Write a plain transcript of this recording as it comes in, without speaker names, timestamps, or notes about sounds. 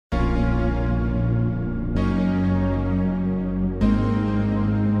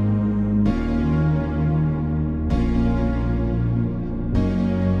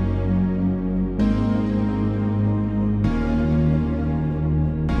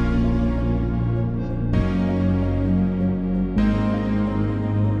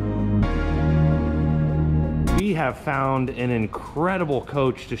have found an incredible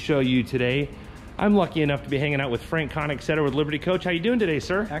coach to show you today. I'm lucky enough to be hanging out with Frank Koenigsegger with Liberty Coach. How you doing today,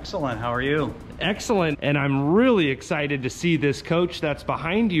 sir? Excellent. How are you? Excellent. And I'm really excited to see this coach that's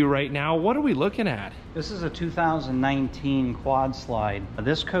behind you right now. What are we looking at? This is a 2019 quad slide.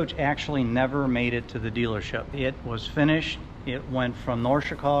 This coach actually never made it to the dealership. It was finished. It went from North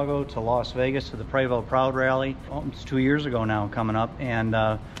Chicago to Las Vegas to the Prevost Proud Rally. It's 2 years ago now coming up,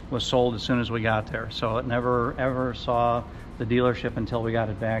 and was sold as soon as we got there. So it never ever saw the dealership until we got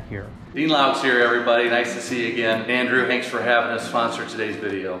it back here. Dean Laux here, everybody. Nice to see you again. Andrew, thanks for having us sponsor today's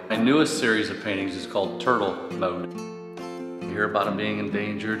video. My newest series of paintings is called Turtle Mode. You hear about them being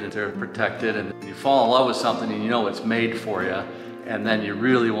endangered and they're protected, and you fall in love with something and you know it's made for you, and then you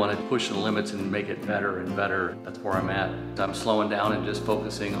really want to push the limits and make it better and better. That's where I'm at. I'm slowing down and just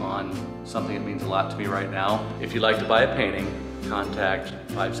focusing on something that means a lot to me right now. If you'd like to buy a painting, contact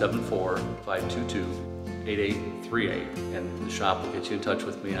 574-522-8838, and the shop will get you in touch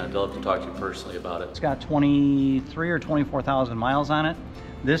with me, and I'd love to talk to you personally about it. It's got 23 or 24,000 miles on it.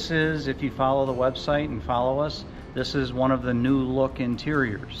 This is, if you follow the website and follow us, this is one of the new look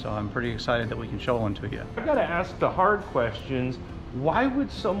interiors, so I'm pretty excited that we can show one to you. I've got to ask the hard questions. Why would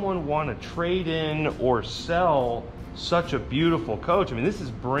someone want to trade in or sell such a beautiful coach? I mean, this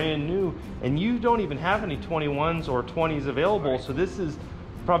is brand new, and you don't even have any 21s or 20s available, right. So this is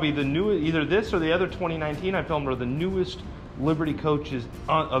probably the new, either this or the other 2019 I filmed are the newest Liberty coaches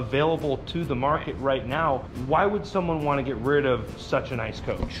available to the market right now. Why would someone want to get rid of such a nice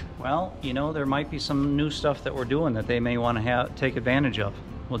coach? Well, you know, there might be some new stuff that we're doing that they may want to take advantage of.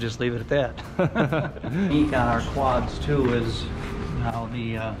 We'll just leave it at that. Unique on our quads too is now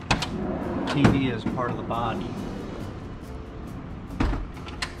the TV is part of the body.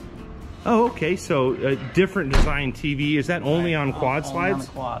 Oh, okay, so a different design TV. Is that only on quad slides? Only on the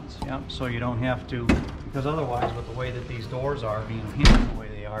quads, yep. So you don't have to, because otherwise with the way that these doors are, being hinted the way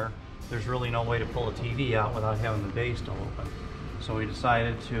they are, there's really no way to pull a TV out without having the bay still open. So we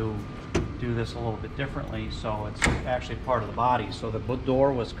decided to do this a little bit differently, so it's actually part of the body. So the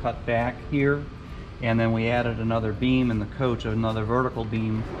door was cut back here, and then we added another beam in the coach, another vertical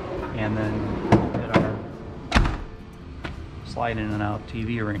beam, and then did our slide in and out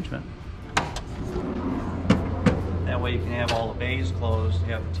TV arrangement. That way you can have all the bays closed,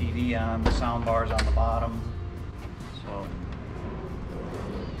 you have the TV on, the sound bars on the bottom. So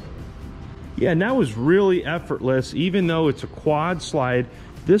yeah, and that was really effortless. Even though it's a quad slide,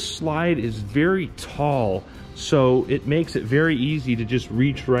 this slide is very tall, so it makes it very easy to just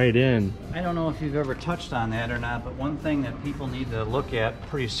reach right in. I don't know if you've ever touched on that or not, but one thing that people need to look at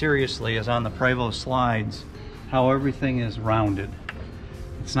pretty seriously is on the Prevost slides, how everything is rounded.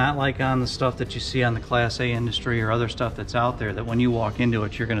 It's not like on the stuff that you see on the Class A industry or other stuff that's out there that when you walk into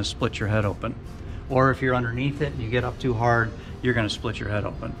it, you're going to split your head open. Or if you're underneath it and you get up too hard, you're going to split your head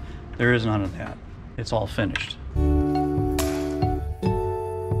open. There is none of that. It's all finished.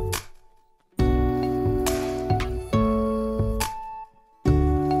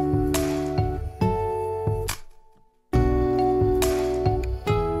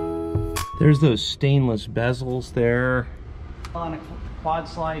 There's those stainless bezels there. On a quad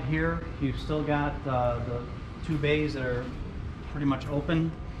slide here, you've still got the two bays that are pretty much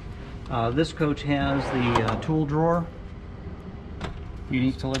open. This coach has the tool drawer,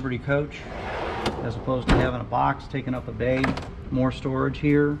 unique to Liberty Coach, as opposed to having a box taking up a bay. More storage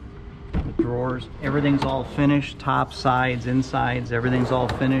here with drawers. Everything's all finished, top, sides, insides, everything's all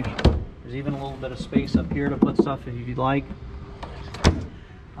finished. There's even a little bit of space up here to put stuff if you'd like.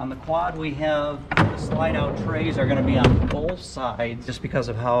 On the quad, we have the slide out trays are going to be on both sides just because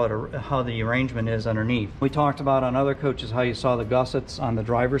of how the arrangement is underneath. We talked about on other coaches how you saw the gussets on the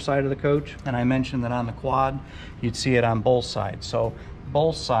driver's side of the coach, and I mentioned that on the quad you'd see it on both sides. So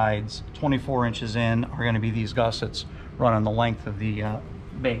both sides, 24 inches in, are going to be these gussets running the length of the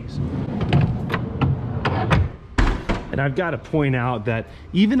bays. And I've got to point out that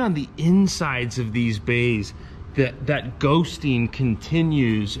even on the insides of these bays, that ghosting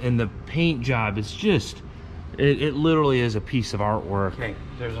continues, and the paint job is just, it literally is a piece of artwork. Okay,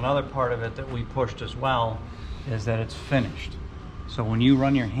 there's another part of it that we pushed as well, is that it's finished. So when you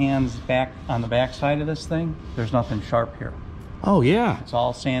run your hands back on the back side of this thing, there's nothing sharp here. Oh yeah. It's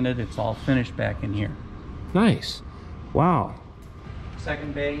all sanded, it's all finished back in here. Nice. Wow.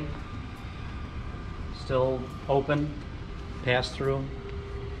 Second bay, still open, pass through,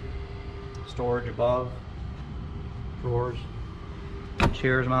 storage above. Drawers,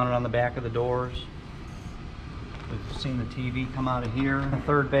 chairs mounted on the back of the doors. We've seen the TV come out of here. The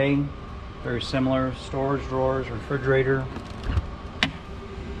third bay, very similar, storage drawers, refrigerator.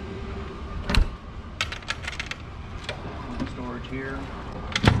 here.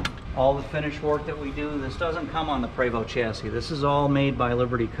 All the finish work that we do, this doesn't come on the Prevost chassis. This is all made by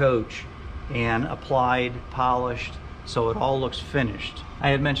Liberty Coach and applied, polished, so it all looks finished. I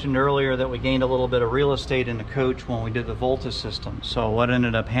had mentioned earlier that we gained a little bit of real estate in the coach when we did the Volta system. So what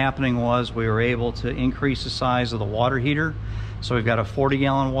ended up happening was we were able to increase the size of the water heater. So we've got a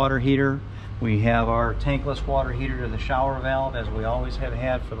 40-gallon water heater. We have our tankless water heater to the shower valve, as we always have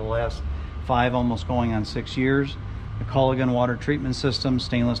had for the last 5, almost going on 6 years. The Culligan water treatment system,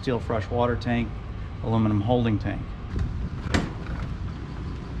 stainless steel fresh water tank, aluminum holding tank.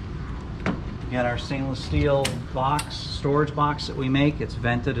 We got our stainless steel box, storage box that we make. It's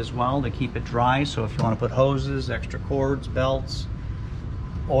vented as well to keep it dry. So if you want to put hoses, extra cords, belts,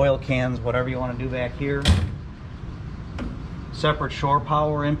 oil cans, whatever you want to do back here. Separate shore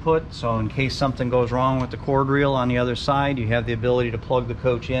power input, so in case something goes wrong with the cord reel on the other side, you have the ability to plug the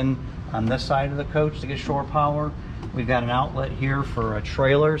coach in on this side of the coach to get shore power. We've got an outlet here for a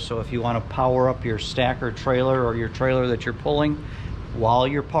trailer, so if you want to power up your stacker trailer or your trailer that you're pulling while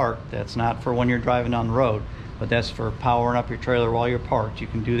you're parked, that's not for when you're driving down the road, but that's for powering up your trailer while you're parked. You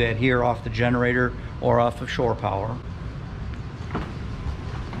can do that here off the generator or off of shore power.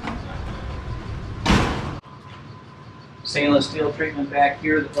 Stainless steel treatment back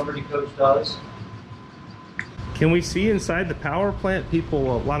here that Liberty Coach does. Can we see inside the power plant?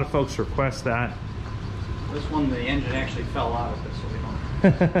 People, a lot of folks request that. This one, the engine actually fell out of it, so we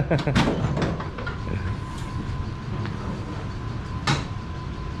don't.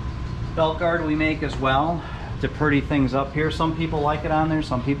 Belt guard we make as well to pretty things up here. Some people like it on there,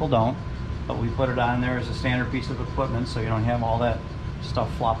 some people don't. But we put it on there as a standard piece of equipment so you don't have all that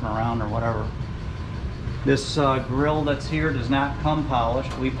stuff flopping around or whatever. This grill that's here does not come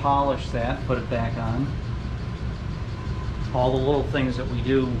polished. We polish that, put it back on. All the little things that we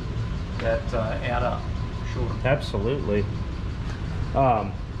do that add up, sure. Absolutely.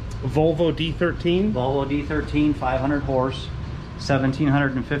 Volvo D13? Volvo D13, 500 horse,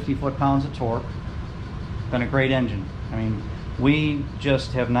 1,750 foot-pounds of torque. Been a great engine. I mean, we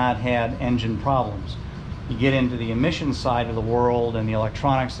just have not had engine problems. You get into the emission side of the world and the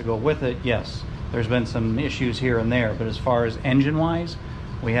electronics that go with it, yes. There's been some issues here and there, but as far as engine-wise,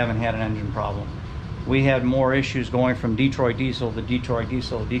 we haven't had an engine problem. We had more issues going from Detroit diesel to Detroit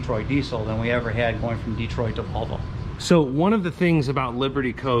diesel to Detroit diesel than we ever had going from Detroit to Volvo. So one of the things about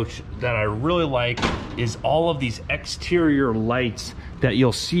Liberty Coach that I really like is all of these exterior lights that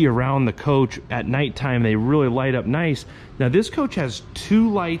you'll see around the coach at nighttime. They really light up nice. Now this coach has 2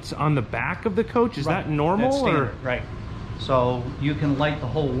 lights on the back of the coach. Is that normal? That's standard, right. So you can light the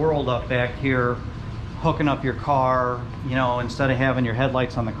whole world up back here, hooking up your car, you know, instead of having your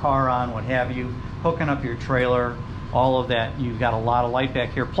headlights on the car on, what have you, hooking up your trailer, all of that. You've got a lot of light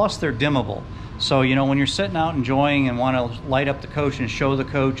back here, plus they're dimmable. So, you know, when you're sitting out enjoying and want to light up the coach and show the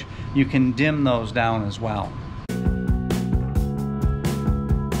coach, you can dim those down as well.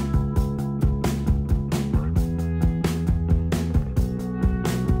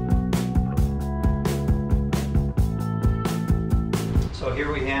 So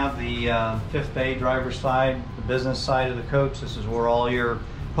here we have the 5th bay driver's side, the business side of the coach. This is where all your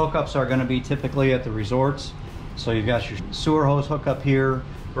hookups are going to be typically at the resorts. So you've got your sewer hose hookup here,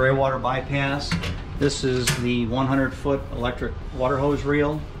 gray water bypass. This is the 100-foot electric water hose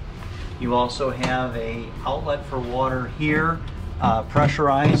reel. You also have a outlet for water here,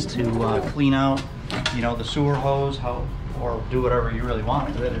 pressurized to clean out, you know, the sewer hose, or do whatever you really want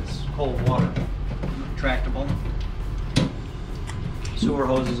with it. It's cold water, retractable. Sewer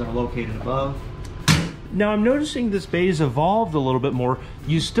hoses are located above. Now I'm noticing this bay's evolved a little bit more.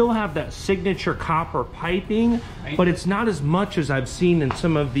 You still have that signature copper piping, right, but it's not as much as I've seen in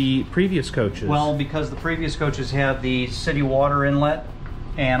some of the previous coaches. Well, because the previous coaches had the city water inlet,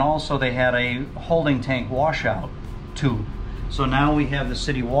 and also they had a holding tank washout tube. So now we have the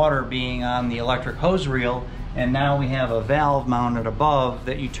city water being on the electric hose reel, and now we have a valve mounted above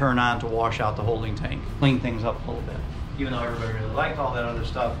that you turn on to wash out the holding tank. Clean things up a little bit. Even though everybody really liked all that other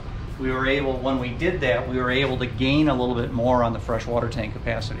stuff, we were able, when we did that, we were able to gain a little bit more on the fresh water tank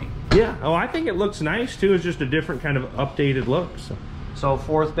capacity. Yeah, oh, I think it looks nice too. It's just a different kind of updated look. So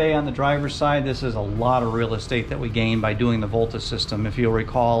 4th bay on the driver's side, this is a lot of real estate that we gained by doing the Volta system. If you'll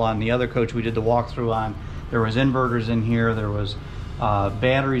recall, on the other coach we did the walkthrough on, there was inverters in here, there was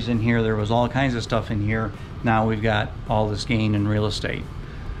batteries in here, there was all kinds of stuff in here. Now we've got all this gain in real estate.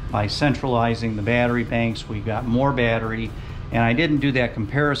 By centralizing the battery banks, we've got more battery. And I didn't do that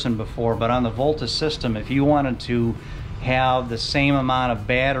comparison before, but on the Volta system, if you wanted to have the same amount of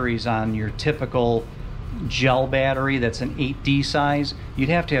batteries on your typical gel battery that's an 8D size, you'd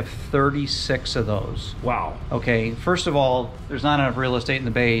have to have 36 of those. Wow. Okay, first of all, there's not enough real estate in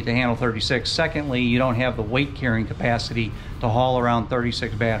the bay to handle 36. Secondly, you don't have the weight carrying capacity to haul around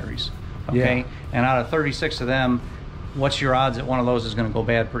 36 batteries. Okay, Yeah. and out of 36 of them, what's your odds that one of those is going to go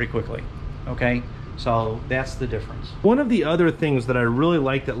bad pretty quickly? Okay, so that's the difference. One of the other things that I really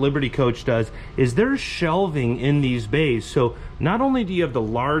like that Liberty Coach does is there's shelving in these bays. So not only do you have the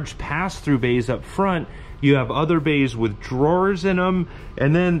large pass-through bays up front, you have other bays with drawers in them,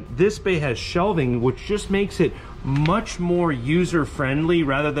 and then this bay has shelving, which just makes it much more user-friendly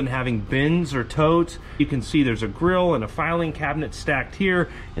rather than having bins or totes. You can see there's a grill and a filing cabinet stacked here,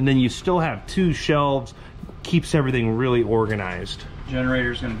 and then you still have 2 shelves. Keeps everything really organized.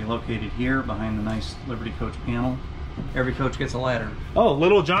 Generator is going to be located here behind the nice Liberty Coach panel. Every coach gets a ladder. Oh,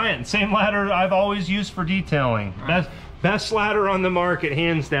 Little Giant, same ladder I've always used for detailing. Right. Best ladder on the market,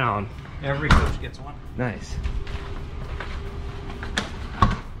 hands down. Every coach gets one. Nice.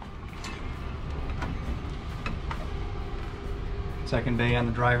 Second bay on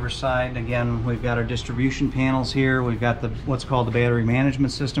the driver's side. Again, we've got our distribution panels here. We've got what's called the battery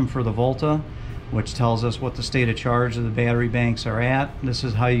management system for the Volta, which tells us what the state of charge of the battery banks are at. This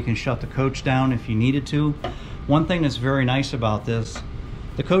is how you can shut the coach down if you needed to. One thing that's very nice about this,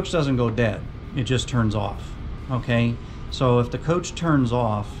 the coach doesn't go dead. It just turns off. Okay, so if the coach turns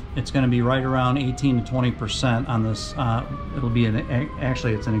off, it's going to be right around 18 to 20% on this. It'll be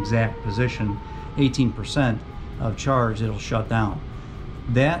actually it's an exact position, 18% of charge. It'll shut down.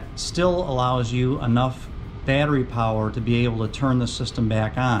 That still allows you enough battery power to be able to turn the system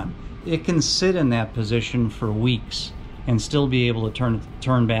back on. It can sit in that position for weeks and still be able to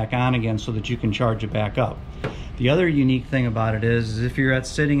turn back on again so that you can charge it back up. The other unique thing about it is if you're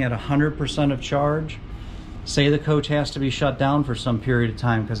sitting at 100% of charge, say the coach has to be shut down for some period of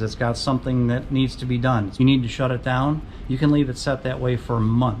time because it's got something that needs to be done. You need to shut it down. You can leave it set that way for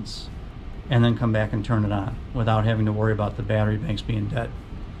months and then come back and turn it on without having to worry about the battery banks being dead.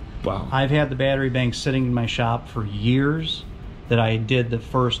 Wow. I've had the battery banks sitting in my shop for years that I did the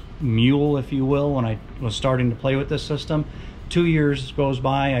first mule, if you will, when I was starting to play with this system. 2 years goes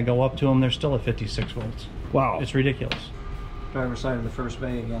by, I go up to them, they're still at 56 volts. Wow. It's ridiculous. Driver's side of the first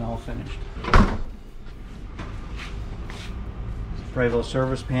bay, again, all finished. Prevost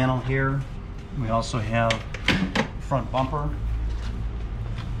service panel here. We also have front bumper.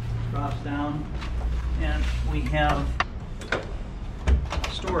 Drops down. And we have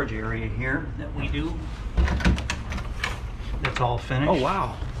storage area here that we do. That's all finished. Oh,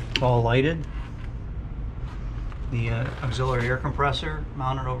 wow. It's all lighted. The auxiliary air compressor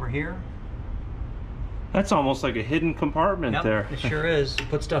mounted over here. That's almost like a hidden compartment. Yep, there. It sure is.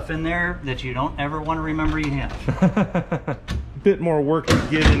 Put stuff in there that you don't ever want to remember you have. Bit more work to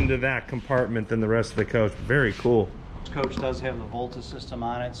get into that compartment than the rest of the coach. Very cool. This coach does have the Volta system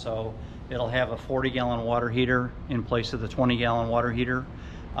on it, so it'll have a 40-gallon water heater in place of the 20-gallon water heater.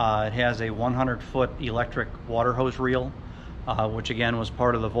 It has a 100-foot electric water hose reel, which again was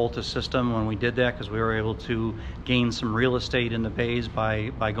part of the Volta system when we did that because we were able to gain some real estate in the bays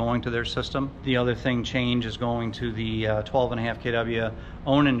by going to their system. The other thing change is going to the 12.5 kW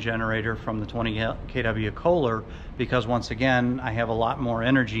Onan generator from the 20 kW Kohler, because once again I have a lot more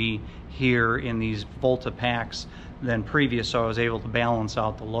energy here in these Volta packs than previous, so I was able to balance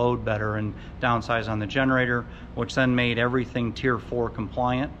out the load better and downsize on the generator, which then made everything Tier 4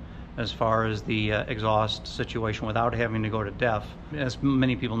 compliant as far as the exhaust situation without having to go to DEF. As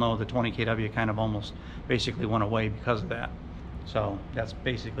many people know, the 20 kW kind of almost basically went away because of that. So that's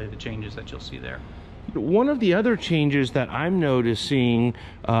basically the changes that you'll see there. One of the other changes that I'm noticing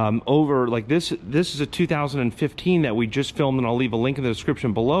over, like this is a 2015 that we just filmed, and I'll leave a link in the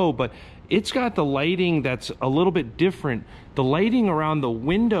description below, but it's got the lighting that's a little bit different. The lighting around the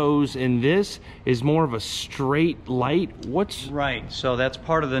windows in this is more of a straight light. What's... Right, so that's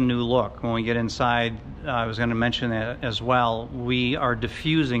part of the new look. When we get inside, I was going to mention that as well. We are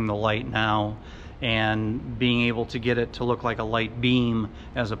diffusing the light now and being able to get it to look like a light beam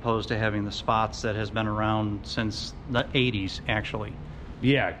as opposed to having the spots that has been around since the 80s, actually.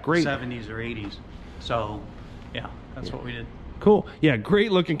 Yeah, great. 70s or 80s. So, yeah, that's what we did. Cool. Yeah,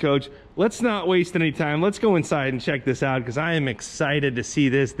 great looking coach. Let's not waste any time. Let's go inside and check this out because I am excited to see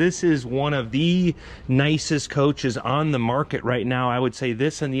this. This is one of the nicest coaches on the market right now. I would say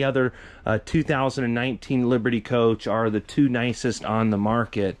this and the other 2019 Liberty coach are the two nicest on the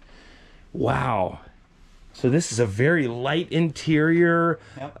market. Wow. So this is a very light interior,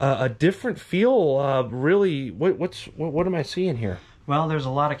 yep. A different feel. Really, what am I seeing here? Well, there's a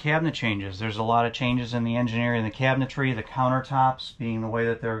lot of cabinet changes. There's a lot of changes in the engineering, the cabinetry, the countertops being the way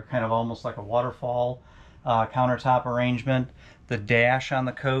that they're kind of almost like a waterfall. countertop arrangement. The dash on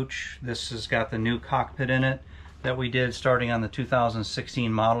the coach, this has got the new cockpit in it that we did starting on the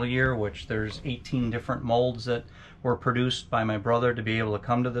 2016 model year, which there's 18 different molds that were produced by my brother to be able to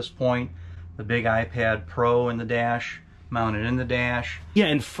come to this point. The big iPad Pro in the dash, mounted in the dash. Yeah,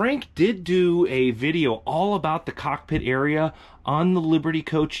 and Frank did do a video all about the cockpit area on the Liberty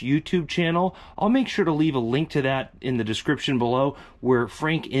Coach YouTube channel. I'll make sure to leave a link to that in the description below, where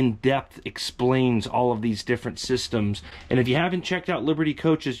Frank in depth explains all of these different systems. And if you haven't checked out Liberty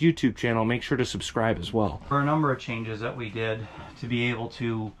Coach's YouTube channel, make sure to subscribe as well. There are a number of changes that we did to be able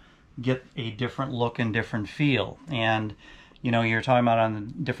to get a different look and different feel. And you know, you're talking about on the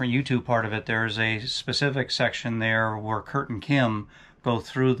different YouTube part of it, there's a specific section there where Kurt and Kim go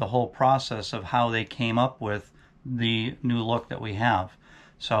through the whole process of how they came up with the new look that we have.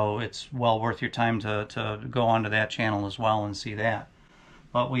 So it's well worth your time to go onto that channel as well and see that.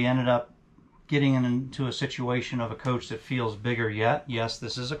 But we ended up getting into a situation of a coach that feels bigger yet. Yes,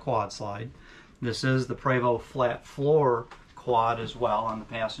 this is a quad slide. This is the Prevost flat floor quad as well on the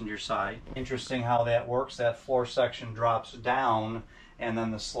passenger side. Interesting how that works. That floor section drops down and then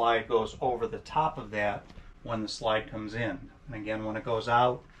the slide goes over the top of that when the slide comes in. And again, when it goes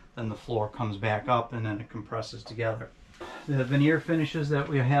out, then the floor comes back up and then it compresses together. The veneer finishes that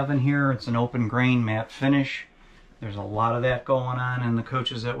we have in here, it's an open grain matte finish. There's a lot of that going on in the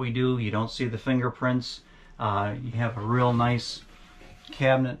coaches that we do. You don't see the fingerprints. You have a real nice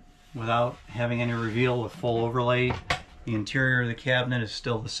cabinet without having any reveal with full overlay. The interior of the cabinet is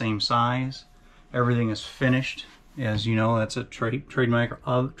still the same size. Everything is finished. As you know, that's a trademark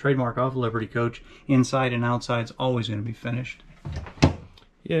of Liberty Coach. Inside and outside is always going to be finished.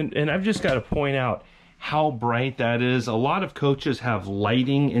 And I've just got to point out how bright that is. A lot of coaches have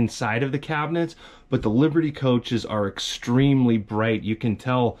lighting inside of the cabinets, but the Liberty Coaches are extremely bright. You can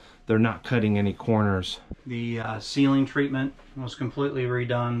tell they're not cutting any corners. The ceiling treatment was completely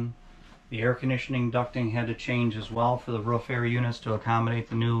redone. The air conditioning ducting had to change as well for the roof air units to accommodate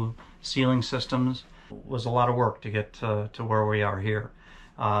the new ceiling systems. It was a lot of work to get to where we are here.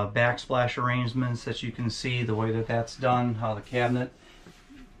 Backsplash arrangements that you can see, the way that that's done, how the cabinet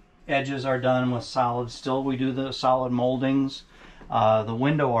edges are done with solid. Still, we do the solid moldings. The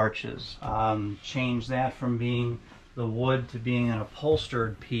window arches, change that from being the wood to being an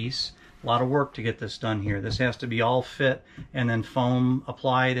upholstered piece. A lot of work to get this done here. This has to be all fit and then foam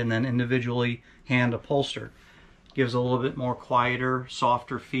applied and then individually hand upholstered. Gives a little bit more quieter,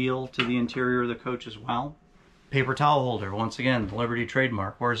 softer feel to the interior of the coach as well. Paper towel holder, once again, the Liberty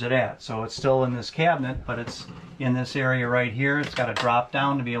trademark. Where's it at? So it's still in this cabinet, but it's in this area right here. It's got a drop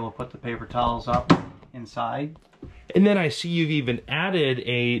down to be able to put the paper towels up inside. And then I see you've even added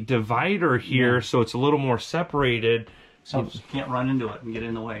a divider here, so it's a little more separated. So you can't run into it and get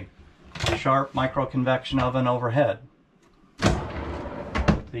in the way. Sharp micro convection oven overhead.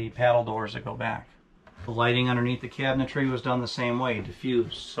 The paddle doors that go back. The lighting underneath the cabinetry was done the same way,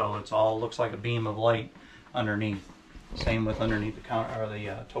 diffused, so it's all looks like a beam of light underneath. Same with underneath the counter or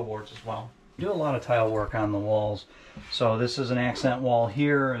the toe boards as well. We do a lot of tile work on the walls. So this is an accent wall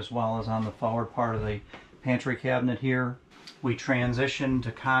here, as well as on the forward part of the pantry cabinet here. We transitioned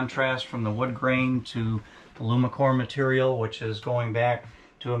to contrast from the wood grain to the Lumicore material, which is going back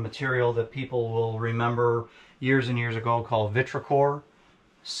to a material that people will remember years and years ago called Vitricore.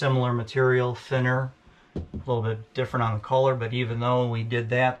 Similar material, thinner, a little bit different on the color, but even though we did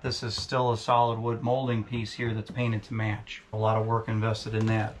that, this is still a solid wood molding piece here that's painted to match. A lot of work invested in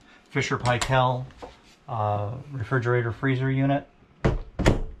that. Fisher Paykel refrigerator freezer unit.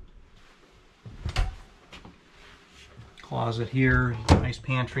 Closet here, nice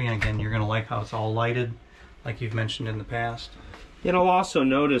pantry, and again, you're going to like how it's all lighted, like you've mentioned in the past. And I'll also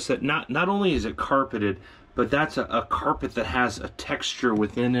notice that not only is it carpeted, but that's a carpet that has a texture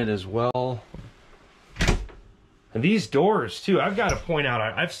within it as well. And these doors too, I've got to point out,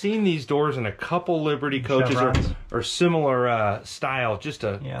 I've seen these doors in a couple Liberty coaches or similar style, just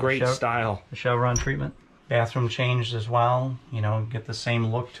a great style. The chevron treatment. Bathroom changed as well, you know, get the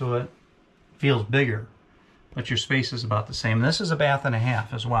same look to it. Feels bigger, but your space is about the same. This is a bath and a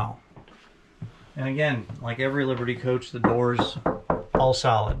half as well. And again, like every Liberty coach, the doors all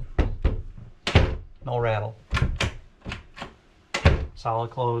solid. No rattle.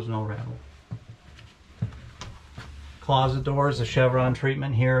 Solid close, no rattle. Closet doors, the chevron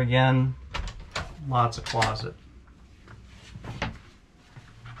treatment here again. Lots of closet.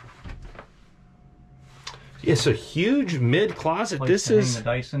 It's a huge mid closet. Place This to is hang the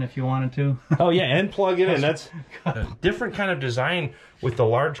Dyson if you wanted to. Oh yeah, and plug it in. That's a different kind of design with the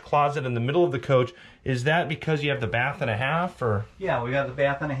large closet in the middle of the coach. Is that because you have the bath and a half, or? Yeah, we got the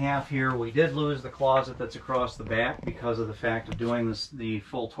bath and a half here. We did lose the closet that's across the back because of the fact of doing this, the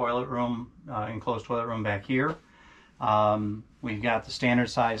full toilet room, enclosed toilet room back here. We've got the standard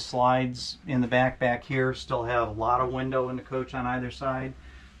size slides in the back here. Still have a lot of window in the coach on either side.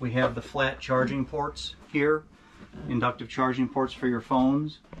 We have the flat charging ports here, inductive charging ports for your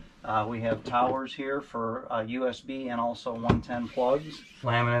phones. We have towers here for USB and also 110 plugs.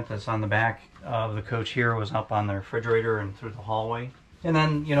 Laminate that's on the back of the coach here was up on the refrigerator and through the hallway. And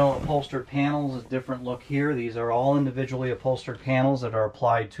then, you know, upholstered panels, a different look here. These are all individually upholstered panels that are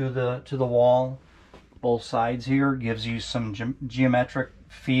applied to the wall. Both sides here gives you some geometric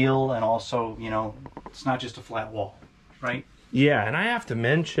feel, and also, you know, it's not just a flat wall, right? Yeah, and I have to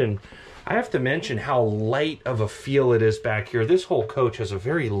mention how light of a feel it is back here. This whole coach has a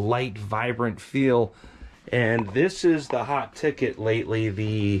very light, vibrant feel, and this is the hot ticket lately,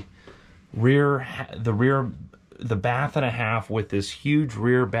 the bath and a half with this huge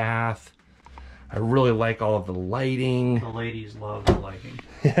rear bath. I really like all of the lighting. The ladies love the lighting.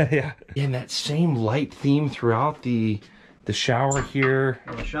 Yeah. And that same light theme throughout the shower here.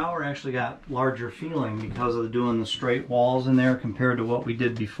 Well, the shower actually got larger feeling because of doing the straight walls in there compared to what we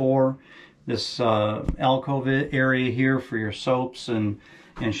did before. This alcove area here for your soaps and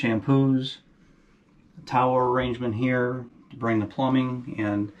shampoos. Tower arrangement here to bring the plumbing,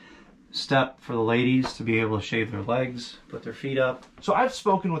 and step for the ladies to be able to shave their legs, put their feet up. So I've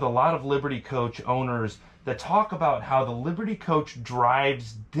spoken with a lot of Liberty Coach owners that talk about how the Liberty Coach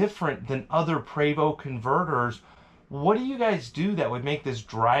drives different than other Prevost converters. What do you guys do that would make this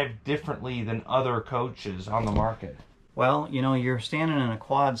drive differently than other coaches on the market? Well, you know, you're standing in a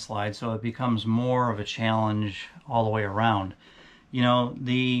quad slide, so it becomes more of a challenge all the way around. You know,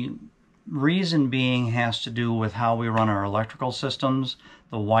 the reason being has to do with how we run our electrical systems,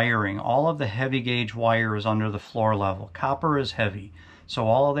 the wiring. All of the heavy gauge wire is under the floor level. Copper is heavy, so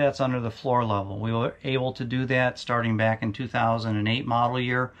all of that's under the floor level. We were able to do that starting back in 2008 model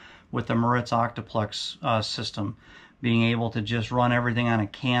year with the Maritz Octoplex system, being able to just run everything on a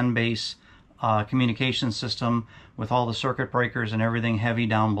CAN base communication system with all the circuit breakers and everything heavy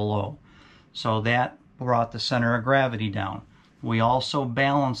down below. So that brought the center of gravity down. We also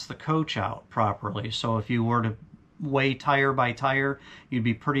balanced the coach out properly, so if you were to weigh tire by tire, you'd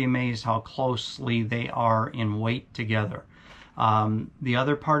be pretty amazed how closely they are in weight together. The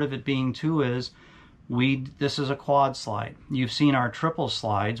other part of it being too is this is a quad slide. You've seen our triple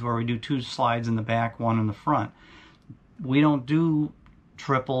slides where we do 2 slides in the back, 1 in the front. We don't do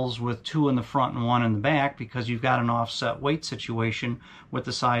triples with 2 in the front and 1 in the back because you've got an offset weight situation with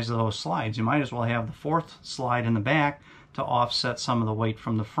the size of those slides. You might as well have the 4th slide in the back to offset some of the weight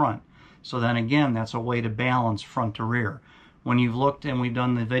from the front. So then again, that's a way to balance front to rear. When you've looked and we've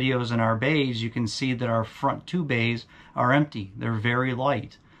done the videos in our bays, you can see that our front 2 bays are empty. They're very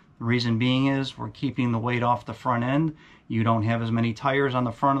light. The reason being is we're keeping the weight off the front end. You don't have as many tires on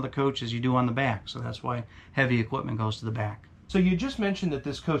the front of the coach as you do on the back. So that's why heavy equipment goes to the back. So you just mentioned that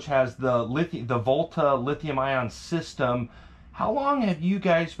this coach has the Volta lithium-ion system. How long have you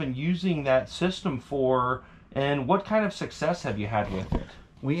guys been using that system for, and what kind of success have you had with it?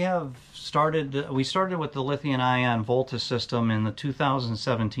 We started with the lithium-ion Volta system in the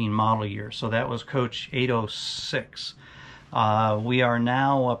 2017 model year, so that was coach 806. We are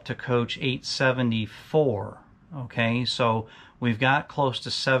now up to coach 874. Okay, so we've got close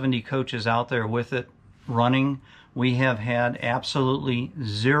to 70 coaches out there with it running. We have had absolutely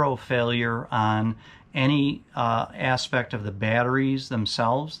 0 failure on any aspect of the batteries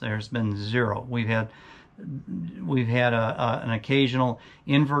themselves. There's been 0. We've had an occasional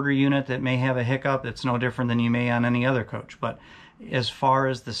inverter unit that may have a hiccup. It's no different than you may on any other coach. But as far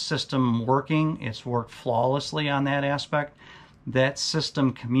as the system working, it's worked flawlessly on that aspect. That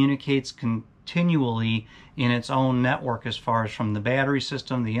system communicates continually in its own network as far as from the battery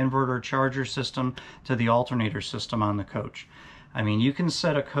system, the inverter charger system, to the alternator system on the coach. I mean, you can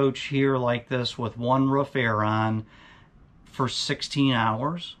set a coach here like this with 1 roof air on for 16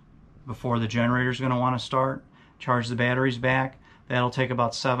 hours before the generator is going to want to start, charge the batteries back. That'll take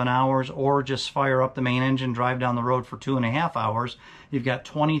about 7 hours, or just fire up the main engine, drive down the road for 2.5 hours. You've got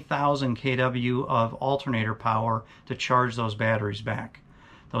 20,000 kW of alternator power to charge those batteries back,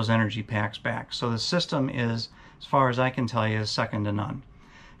 those energy packs back. So the system is, as far as I can tell you, is second to none.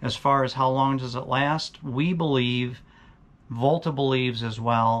 As far as how long does it last, we believe, Volta believes as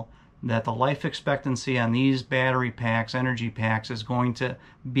well, that the life expectancy on these battery packs, energy packs, is going to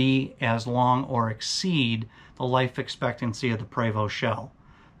be as long or exceed the life expectancy of the Prevost shell.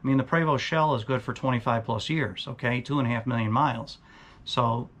 I mean, the Prevost shell is good for 25 plus years, okay, 2.5 million miles.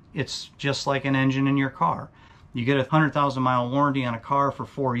 So it's just like an engine in your car. You get a 100,000 mile warranty on a car for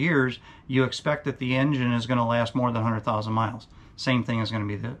 4 years, you expect that the engine is going to last more than 100,000 miles. Same thing is going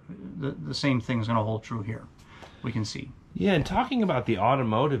to be the same thing is going to hold true here. We can see. Yeah, and talking about the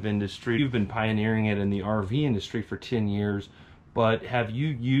automotive industry, you've been pioneering it in the RV industry for 10 years, but have you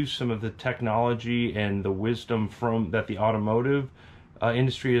used some of the technology and the wisdom from that the automotive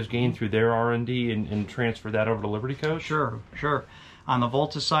industry has gained through their R&D and transfer that over to Liberty Coach? Sure, sure. On the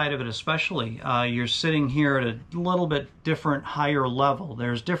Volta side of it especially, you're sitting here at a little bit different, higher level.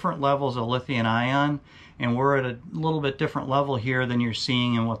 There's different levels of lithium ion, and we're at a little bit different level here than you're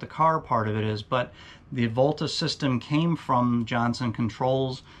seeing in what the car part of it is. But the Volta system came from Johnson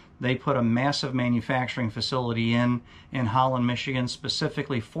Controls. They put a massive manufacturing facility in Holland, Michigan,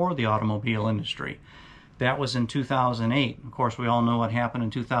 specifically for the automobile industry. That was in 2008. Of course, we all know what happened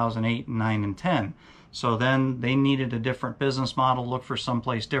in 2008, 9, and 10. So then they needed a different business model, look for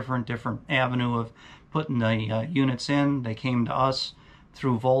someplace different avenue of putting the units in. They came to us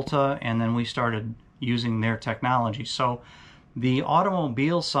through Volta, and then we started using their technology. So the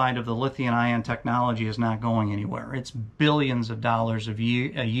automobile side of the lithium-ion technology is not going anywhere. It's billions of dollars a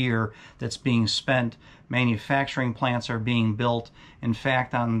year that's being spent. Manufacturing plants are being built. In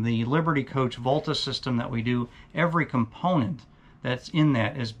fact, on the Liberty Coach Volta system that we do, every component that's in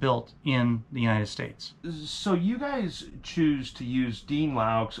that is built in the United States. So you guys choose to use Dean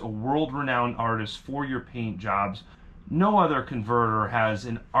Laux, a world-renowned artist, for your paint jobs. No other converter has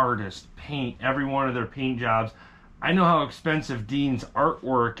an artist paint every one of their paint jobs. I know how expensive Dean's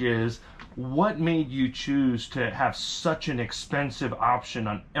artwork is. What made you choose to have such an expensive option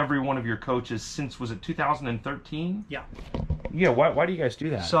on every one of your coaches since, was it 2013? Yeah. Yeah, why do you guys do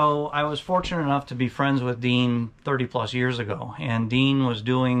that? So I was fortunate enough to be friends with Dean 30 plus years ago, and Dean was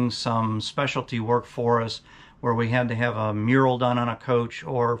doing some specialty work for us where we had to have a mural done on a coach,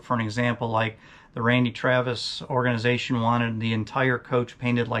 or for an example, like the Randy Travis organization wanted the entire coach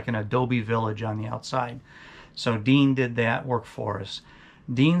painted like an Adobe village on the outside. So Dean did that work for us.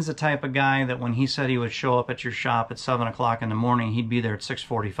 Dean's the type of guy that when he said he would show up at your shop at 7 o'clock in the morning, he'd be there at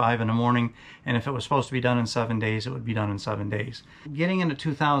 6:45 in the morning, and if it was supposed to be done in 7 days, it would be done in 7 days. Getting into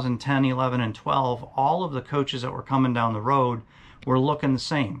 2010, 11, and 12, all of the coaches that were coming down the road were looking the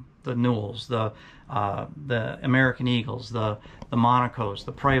same. The Newells, the American Eagles, the Monacos,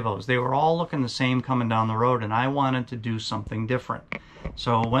 the Prevost, they were all looking the same coming down the road, and I wanted to do something different.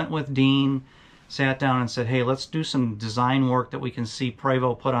 So I went with Dean, sat down and said, hey, let's do some design work that we can see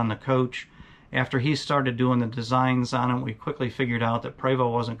Prevost put on the coach. After he started doing the designs on it, we quickly figured out that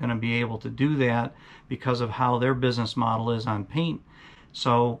Prevost wasn't going to be able to do that because of how their business model is on paint.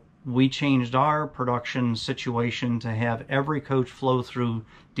 So we changed our production situation to have every coach flow through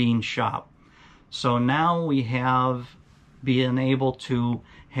Dean's shop. So now we have been able to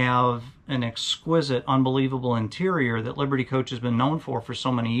have an exquisite, unbelievable interior that Liberty Coach has been known for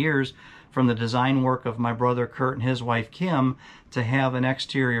so many years, from the design work of my brother Kurt and his wife Kim, to have an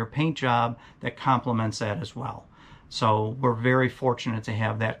exterior paint job that complements that as well. So we're very fortunate to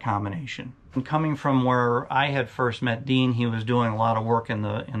have that combination. And coming from where I had first met Dean, he was doing a lot of work in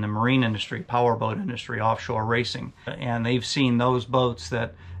the marine industry, powerboat industry, offshore racing. And they've seen those boats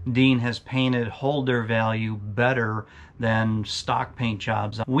that Dean has painted hold their value better than stock paint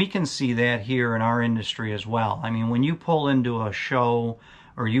jobs. We can see that here in our industry as well. I mean, when you pull into a show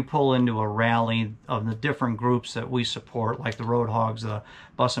or you pull into a rally of the different groups that we support, like the Road Hogs, the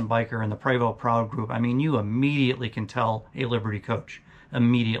Bus and Biker, and the Prevost Proud group, I mean, you immediately can tell a Liberty Coach.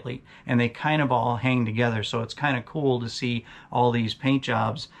 Immediately. And they kind of all hang together, so it's kind of cool to see all these paint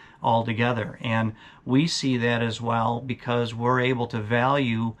jobs all together. And we see that as well because we're able to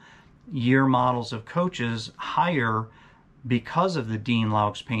value year models of coaches higher because of the Dean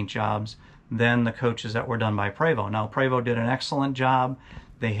Laux paint jobs than the coaches that were done by Prevost. Now, Prevost did an excellent job.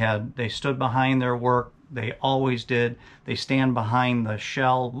 They stood behind their work. They always did. They stand behind the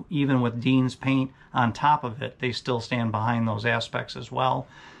shell, even with Dean's paint on top of it. They still stand behind those aspects as well.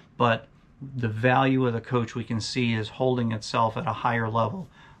 But the value of the coach we can see is holding itself at a higher level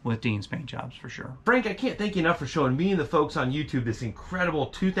with Dean's paint jobs for sure. Frank, I can't thank you enough for showing me and the folks on YouTube this incredible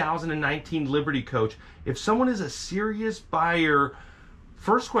 2019 Liberty Coach. If someone is a serious buyer,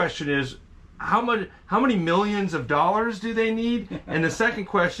 first question is, how many millions of dollars do they need? And the second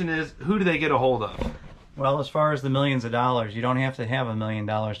question is, who do they get a hold of? Well, as far as the millions of dollars, you don't have to have $1 million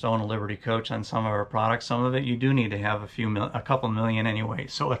to own a Liberty coach on some of our products. Some of it you do need to have a couple million anyway,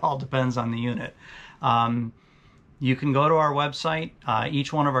 so it all depends on the unit. You can go to our website.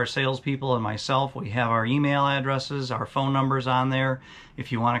 Each one of our salespeople and myself, we have our email addresses, our phone numbers on there.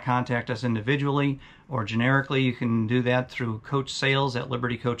 If you want to contact us individually or generically, you can do that through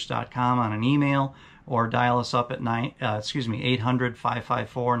coachsales@libertycoach.com on an email, or dial us up at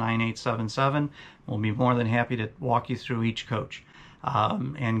 800-554-9877. We'll be more than happy to walk you through each coach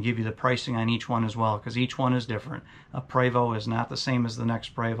and give you the pricing on each one as well, because each one is different. A Prevost is not the same as the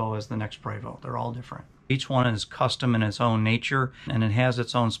next Prevost. They're all different. Each one is custom in its own nature, and it has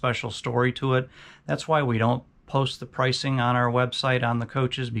its own special story to it. That's why we don't post the pricing on our website on the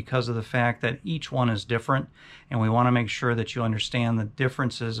coaches, because of the fact that each one is different, and we want to make sure that you understand the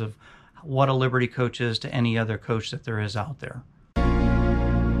differences of what a Liberty coach is to any other coach that there is out there.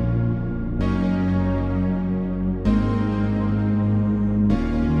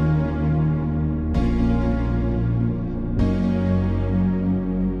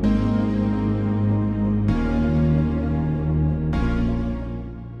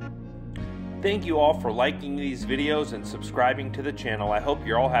 Thank you all for liking these videos and subscribing to the channel. I hope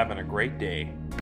you're all having a great day.